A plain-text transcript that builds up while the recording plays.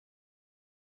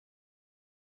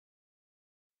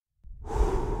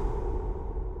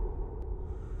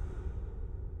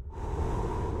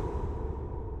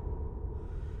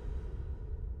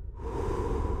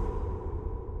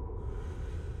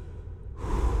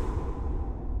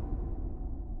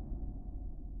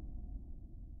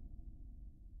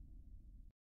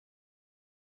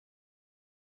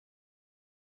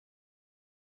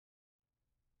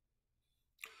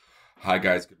Hi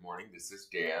guys, good morning. This is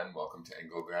Dan. Welcome to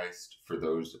Engelgeist. For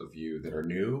those of you that are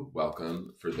new,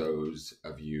 welcome. For those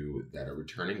of you that are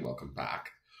returning, welcome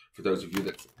back. For those of you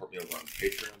that support me over on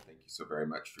Patreon, thank you so very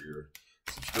much for your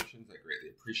subscriptions. I greatly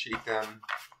appreciate them.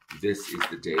 This is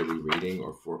the daily reading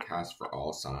or forecast for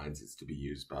all signs. It's to be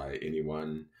used by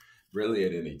anyone, really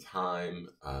at any time,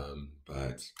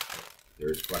 but there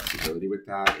is flexibility with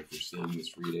that. If you're seeing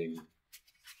this reading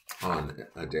on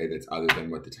a day that's other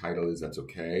than what the title is, that's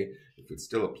okay. If it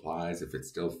still applies, if it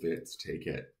still fits, take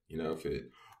it. If it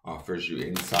offers you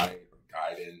insight or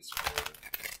guidance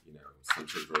or, some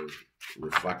sort of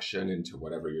reflection into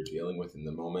whatever you're dealing with in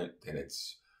the moment, then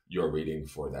it's your reading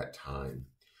for that time.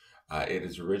 It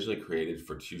is originally created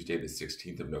for Tuesday, the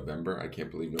 16th of November. I can't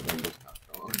believe November's not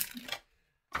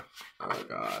gone. Oh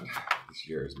God, this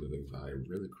year is moving by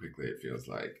really quickly, it feels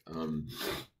like.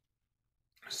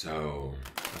 So,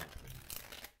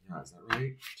 yeah, is that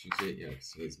right? Tuesday? Yeah,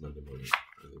 today's Monday morning.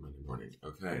 Early Monday morning.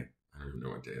 Okay. I don't even know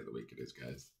what day of the week it is,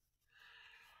 guys.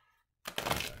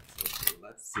 Okay, so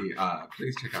let's see.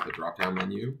 Please check out the drop-down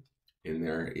menu. In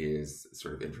there is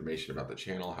sort of information about the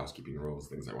channel, housekeeping rules,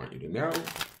 things I want you to know, things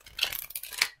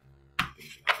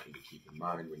I want you to keep in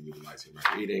mind when utilizing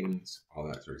my readings, all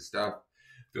that sort of stuff.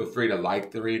 Feel free to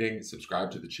like the reading, subscribe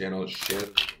to the channel, share the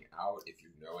reading out if you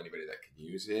know anybody that can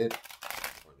use it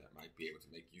or that might be able to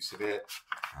make use of it.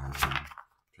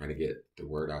 Trying to get the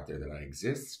word out there that I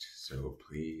exist, so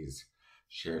please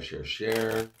share, and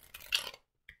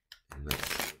let's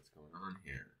see what's going on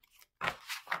here.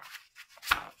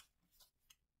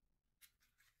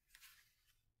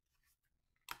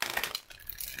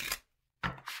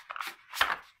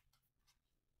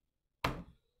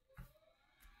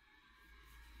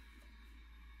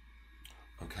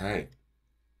 Okay,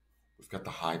 we've got the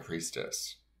High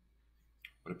Priestess.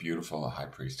 What a beautiful High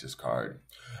Priestess card.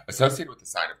 Associated with the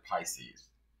sign of Pisces.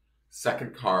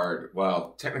 Second card,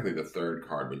 well, technically the third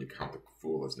card when you count the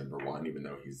Fool as number one, even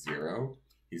though he's zero.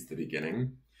 He's the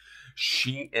beginning.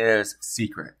 She is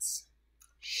secrets.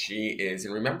 She is,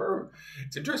 and remember,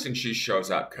 it's interesting she shows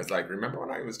up because, remember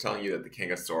when I was telling you that the King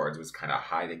of Swords was kind of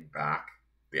hiding back?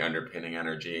 The underpinning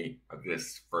energy of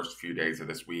this first few days of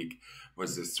this week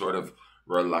was this sort of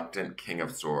reluctant King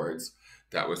of Swords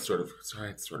that was sort of, sorry,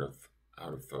 it's sort of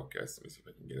out of focus. Let me see if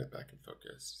I can get it back in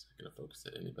focus. Is it going to focus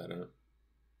it any better?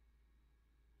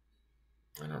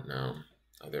 I don't know.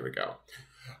 Oh, there we go.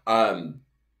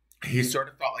 He sort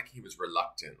of felt like he was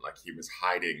reluctant, like he was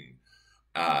hiding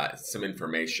some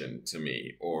information to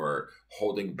me or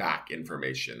holding back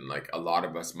information. Like a lot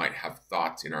of us might have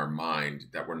thoughts in our mind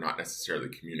that we're not necessarily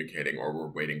communicating or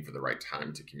we're waiting for the right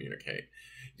time to communicate.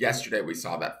 Yesterday, we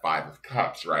saw that Five of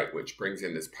Cups, right? Which brings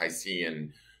in this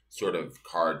Piscean sort of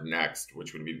card next,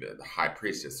 which would be the High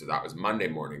Priestess. So that was Monday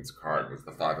morning's card, was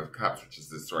the Five of Cups, which is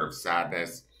this sort of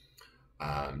sadness,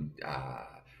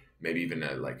 maybe even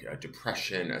a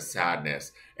depression, a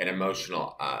sadness, an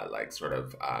emotional,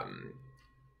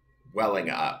 welling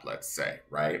up, let's say,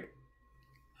 right?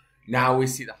 Now we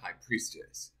see the High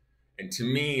Priestess. And to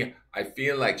me, I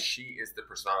feel like she is the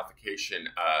personification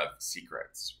of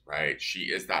secrets, right? She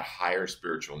is that higher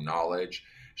spiritual knowledge.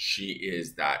 She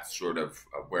is that sort of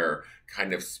where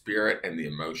kind of spirit and the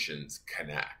emotions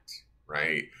connect,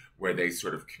 right? Where they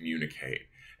sort of communicate.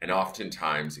 And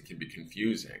oftentimes it can be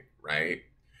confusing, right?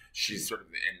 She's sort of,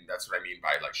 and that's what I mean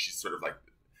by she's sort of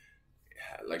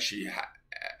she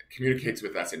communicates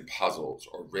with us in puzzles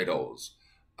or riddles,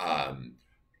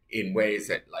 in ways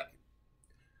that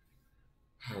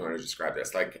how do I describe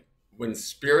this? Like when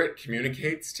spirit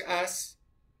communicates to us,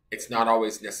 it's not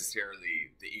always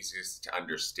necessarily the easiest to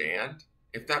understand,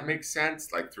 if that makes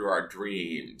sense, like through our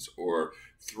dreams or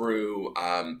through,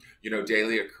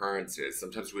 daily occurrences.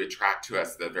 Sometimes we attract to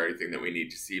us the very thing that we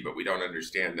need to see, but we don't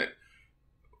understand that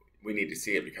we need to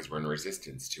see it because we're in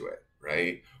resistance to it,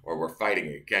 right? Or we're fighting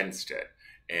against it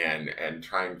and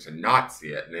trying to not see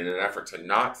it. And in an effort to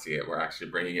not see it, we're actually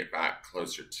bringing it back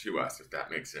closer to us, if that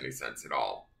makes any sense at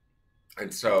all.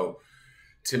 And so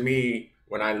to me,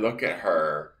 when I look at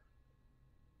her,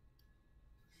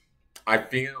 I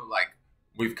feel like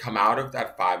we've come out of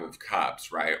that Five of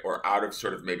Cups, right? Or out of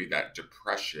sort of maybe that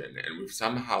depression. And we've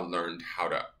somehow learned how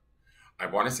to, I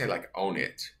want to say own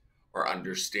it or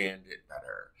understand it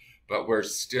better. But we're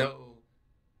still,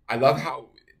 I love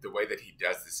how the way that he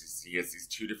does this is he has these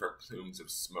two different plumes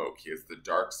of smoke. He has the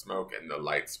dark smoke and the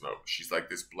light smoke. She's like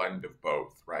this blend of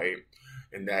both, right?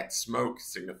 And that smoke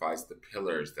signifies the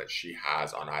pillars that she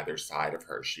has on either side of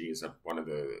her. She is one of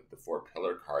the four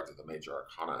pillar cards of the major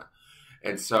arcana.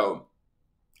 And so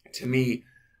to me,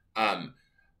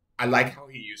 I like how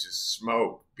he uses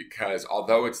smoke because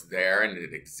although it's there and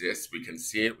it exists, we can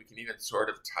see it, we can even sort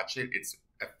of touch it. It's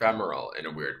ephemeral in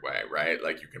a weird way, right?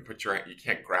 Like you can put your, you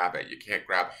can't grab it, you can't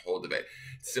grab hold of it.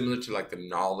 Similar to like the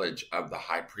knowledge of the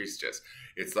high priestess.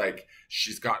 It's like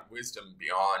she's got wisdom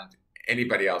beyond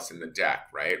anybody else in the deck,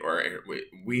 right? Or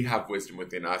we have wisdom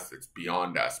within us that's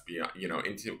beyond us, beyond, you know,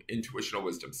 intuitional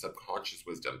wisdom, subconscious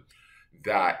wisdom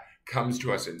that comes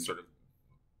to us in sort of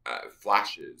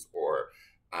flashes or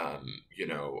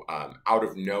out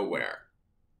of nowhere,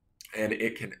 and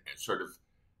it can sort of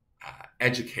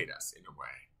educate us in a way,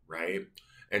 right?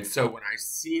 And so when I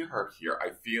see her here,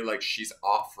 I feel like she's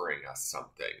offering us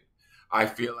something. I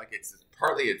feel like it's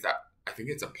partly it's that I think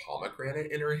it's a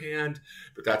pomegranate in her hand,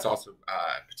 but that's also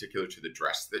particular to the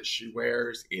dress that she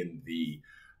wears in the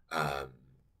um,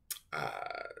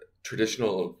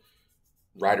 traditional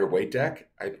Rider-Waite deck,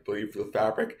 I believe, for the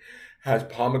fabric, has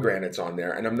pomegranates on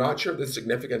there. And I'm not sure of the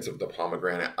significance of the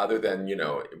pomegranate other than,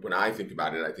 when I think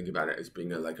about it as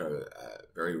being a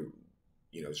very,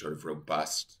 sort of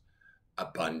robust,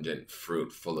 abundant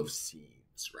fruit full of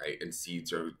seeds, right? And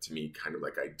seeds are, to me, kind of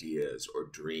like ideas or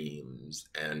dreams.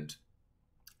 And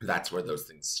that's where those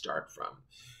things start from.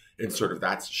 And she's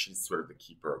sort of the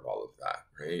keeper of all of that,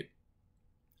 right?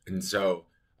 And so,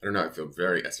 I don't know, I feel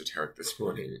very esoteric this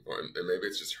morning, or maybe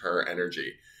it's just her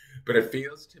energy. But it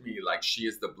feels to me like she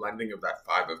is the blending of that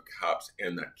Five of Cups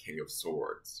and that King of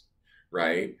Swords,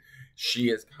 right? She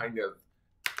is kind of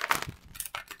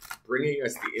bringing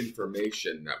us the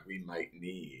information that we might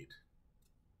need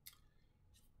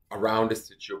around a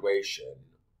situation,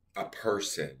 a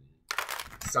person,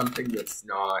 something that's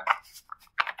not,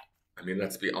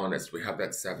 let's be honest, we have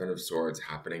that Seven of Swords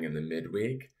happening in the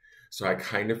midweek. So I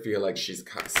kind of feel like she's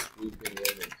kind of swooping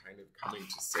in and kind of coming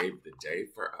to save the day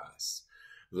for us.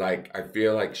 Like, I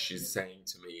feel like she's saying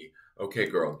to me, okay,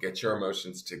 girl, get your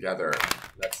emotions together.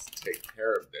 Let's take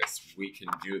care of this. We can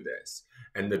do this.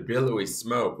 And the billowy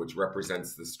smoke, which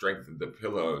represents the strength of the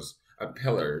pillars, the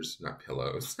pillars,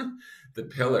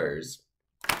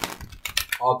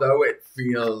 although it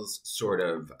feels sort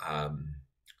of,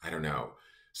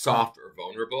 soft or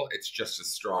vulnerable, it's just as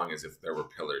strong as if there were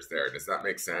pillars there. Does that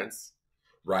make sense?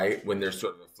 Right? When there's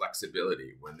sort of a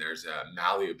flexibility, when there's a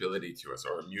malleability to us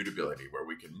or a mutability where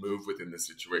we can move within the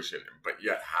situation, but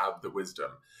yet have the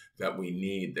wisdom that we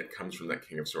need that comes from that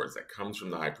King of Swords, that comes from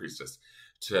the High Priestess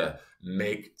to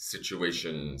make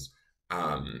situations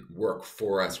work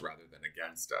for us rather than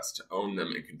against us, to own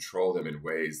them and control them in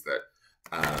ways that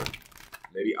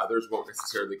maybe others won't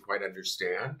necessarily quite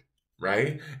understand,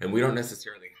 right? And we don't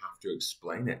necessarily have to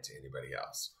explain it to anybody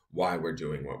else why we're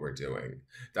doing what we're doing.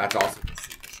 That's also the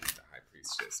secret. She's the High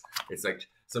Priestess. It's like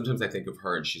sometimes I think of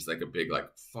her and she's like a big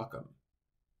fuck them.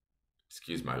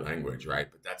 Excuse my language, right?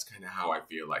 But that's kind of how I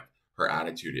feel like her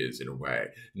attitude is in a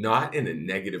way. Not in a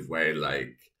negative way,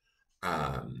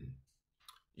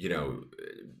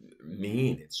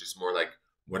 mean. It's just more like,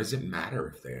 what does it matter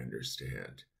if they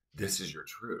understand? This is your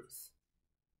truth.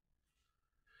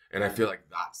 And I feel like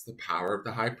that's the power of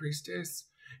the High Priestess,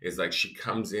 is like she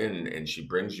comes in and she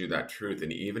brings you that truth.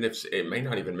 And even if it may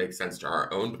not even make sense to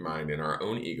our own mind and our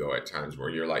own ego at times, where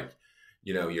you're like,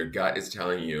 your gut is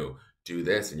telling you, do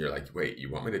this. And you're like, wait,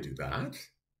 you want me to do that?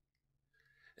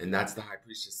 And that's the High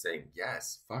Priestess saying,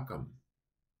 yes, fuck them.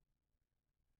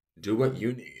 Do what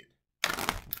you need.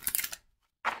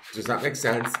 Does that make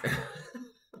sense?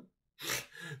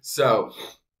 So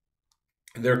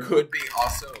there could be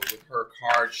also, with her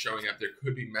card showing up, there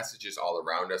could be messages all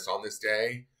around us on this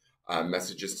day,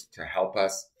 messages to help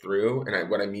us through. And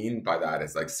what I mean by that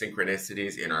is like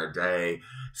synchronicities in our day,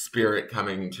 spirit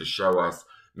coming to show us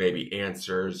maybe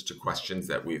answers to questions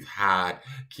that we've had.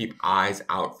 Keep eyes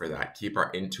out for that. Keep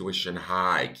our intuition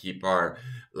high. Keep our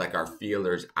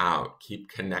feelers out. Keep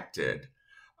connected.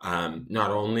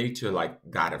 Not only to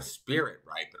that of spirit,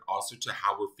 right? But also to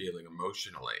how we're feeling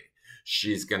emotionally.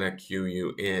 She's going to cue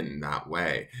you in that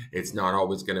way. It's not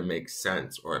always going to make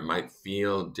sense, or it might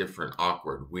feel different,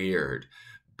 awkward, weird,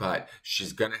 but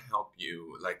she's going to help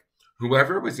you. Like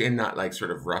whoever was in that sort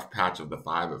of rough patch of the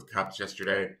Five of Cups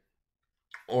yesterday,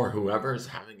 or whoever's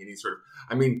having any sort of,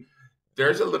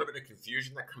 there's a little bit of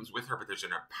confusion that comes with her, but there's an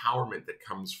empowerment that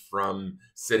comes from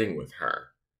sitting with her,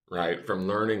 right? From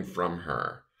learning from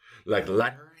her. Let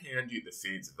her hand you the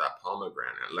seeds of that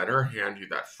pomegranate. Let her hand you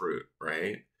that fruit,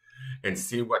 right? And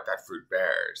see what that fruit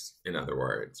bears, in other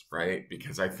words, right?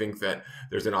 Because I think that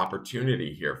there's an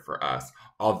opportunity here for us.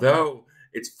 Although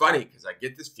it's funny because I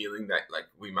get this feeling that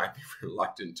we might be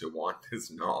reluctant to want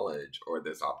this knowledge or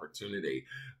this opportunity,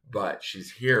 but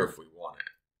she's here if we want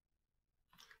it.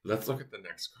 Let's look at the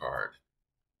next card.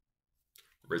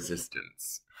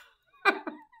 Resistance.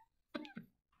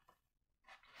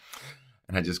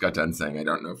 And I just got done saying, I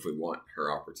don't know if we want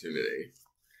her opportunity.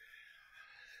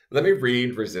 Let me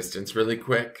read Resistance really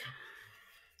quick.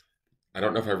 I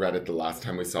don't know if I read it the last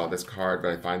time we saw this card,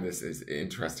 but I find this is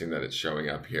interesting that it's showing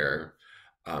up here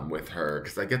with her,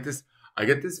 because I get this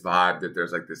vibe that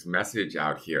there's like this message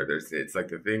out here. It's like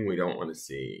the thing we don't want to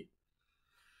see.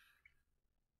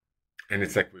 And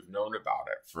it's like we've known about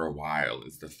it for a while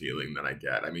is the feeling that I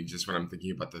get. I mean, just when I'm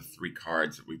thinking about the 3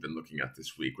 cards that we've been looking at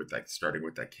this week, with like starting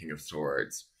with that King of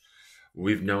Swords.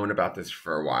 We've known about this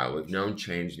for a while. We've known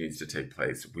change needs to take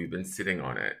place. We've been sitting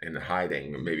on it and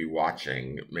hiding, maybe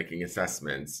watching, making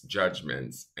assessments,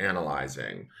 judgments,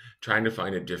 analyzing, trying to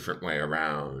find a different way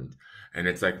around. And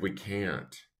it's like we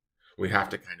can't. We have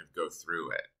to kind of go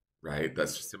through it, right?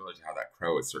 That's similar to how that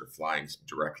crow is sort of flying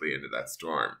directly into that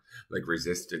storm. Like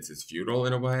resistance is futile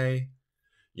in a way.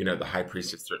 You know, the high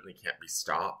priestess certainly can't be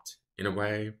stopped in a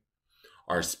way.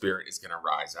 Our spirit is going to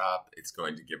rise up. It's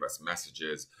going to give us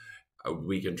messages.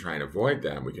 We can try and avoid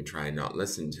them. We can try and not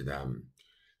listen to them.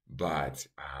 But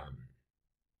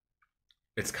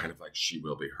it's kind of like she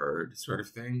will be heard sort of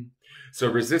thing. So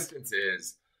resistance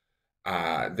is,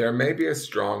 there may be a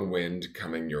strong wind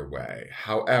coming your way.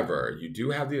 However, you do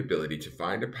have the ability to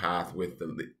find a path with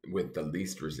the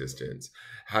least resistance.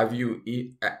 Have you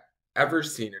ever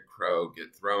seen a crow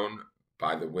get thrown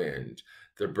by the wind?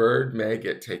 The bird may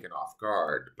get taken off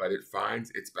guard, but it finds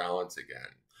its balance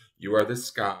again. You are the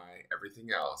sky, everything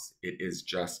else, it is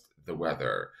just the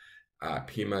weather.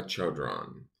 Pima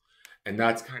Chodron. And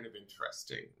that's kind of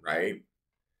interesting, right?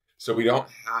 So we don't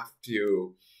have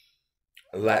to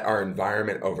let our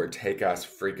environment overtake us,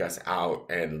 freak us out,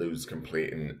 and lose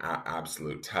complete and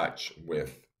absolute touch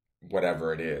with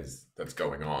whatever it is that's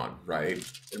going on, right?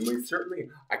 And we certainly,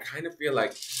 I kind of feel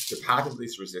like the path of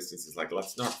least resistance is like,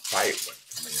 let's not fight what's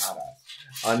coming at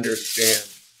us. Understand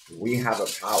we have a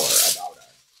power about us.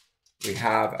 We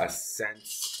have a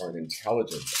sense or an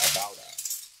intelligence about us.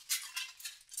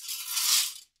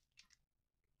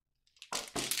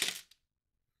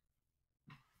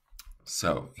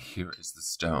 So here is the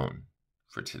stone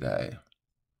for today.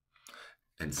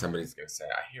 And somebody's going to say,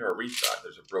 I hear a rethought.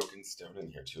 There's a broken stone in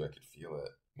here too. I could feel it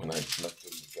when I dropped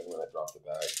the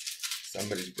bag.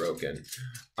 Somebody's broken.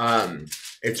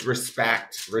 It's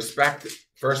respect. Respect,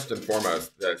 first and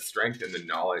foremost, the strength and the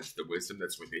knowledge, the wisdom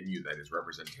that's within you that is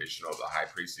representational of the high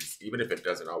priestess, even if it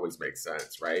doesn't always make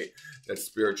sense, right? That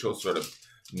spiritual sort of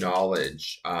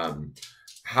knowledge.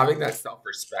 Having that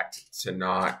self-respect to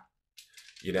not,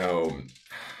 you know,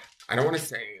 I don't want to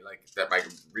say like that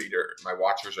my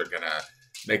watchers are going to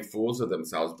make fools of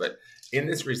themselves, but in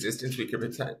this resistance, we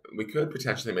could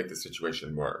potentially make the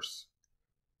situation worse.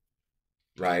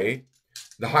 Right?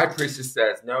 The high priestess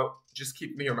says, no, just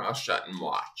keep your mouth shut and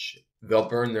watch. They'll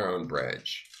burn their own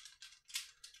bridge.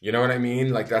 You know what I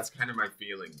mean? Like, that's kind of my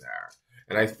feeling there.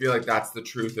 And I feel like that's the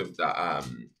truth of the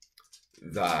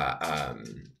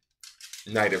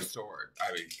Knight of Swords.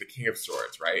 I mean, the King of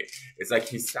Swords, right? It's like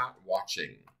he sat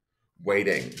watching,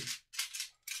 waiting.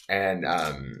 And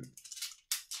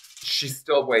she's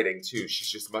still waiting, too. She's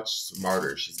just much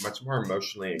smarter. She's much more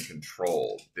emotionally in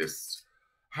control, this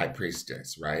high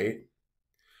priestess, right?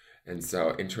 And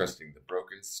so, interesting, the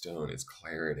broken stone is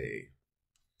clarity.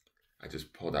 I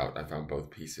just pulled out, I found both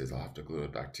pieces. I'll have to glue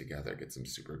it back together, get some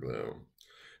super glue.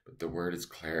 But the word is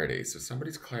clarity. So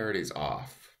somebody's clarity is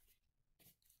off.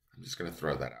 I'm just going to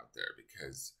throw that out there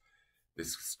because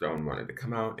this stone wanted to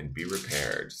come out and be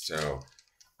repaired. So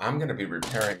I'm going to be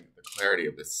repairing the clarity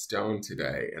of this stone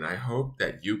today. And I hope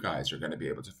that you guys are going to be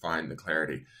able to find the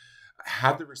clarity.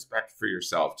 Have the respect for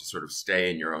yourself to sort of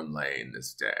stay in your own lane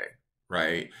this day,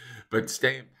 right? But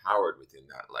stay empowered within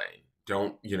that lane.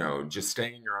 Don't, just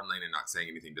staying in your own lane and not saying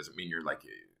anything doesn't mean you're like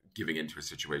giving into a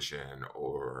situation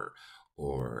or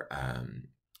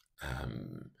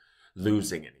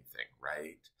losing anything,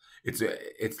 right?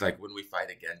 It's like when we fight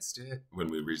against it,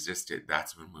 when we resist it,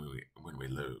 that's when we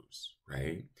lose,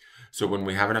 right? So when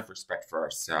we have enough respect for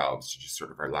ourselves to just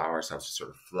sort of allow ourselves to sort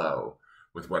of flow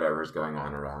with whatever is going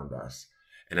on around us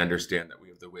and understand that we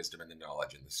have the wisdom and the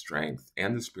knowledge and the strength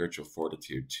and the spiritual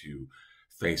fortitude to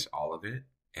face all of it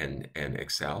and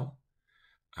excel,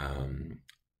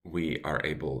 we are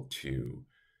able to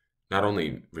not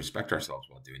only respect ourselves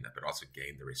while doing that, but also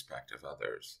gain the respect of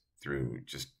others through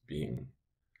just being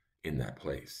in that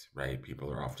place, right? People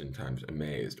are oftentimes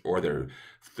amazed or they're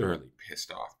thoroughly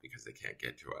pissed off because they can't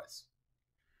get to us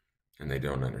and they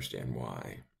don't understand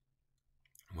why.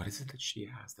 What is it that she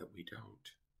has that we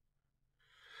don't?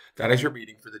 That is your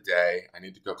reading for the day. I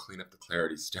need to go clean up the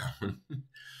clarity stone.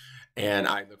 And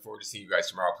I look forward to seeing you guys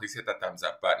tomorrow. Please hit that thumbs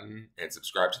up button and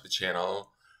subscribe to the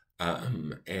channel.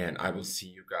 And I will see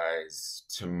you guys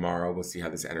tomorrow. We'll see how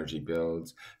this energy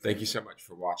builds. Thank you so much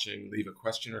for watching. Leave a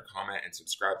question or comment and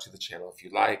subscribe to the channel if you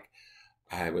like.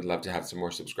 I would love to have some more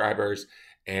subscribers.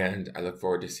 And I look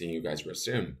forward to seeing you guys real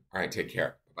soon. All right, take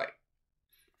care.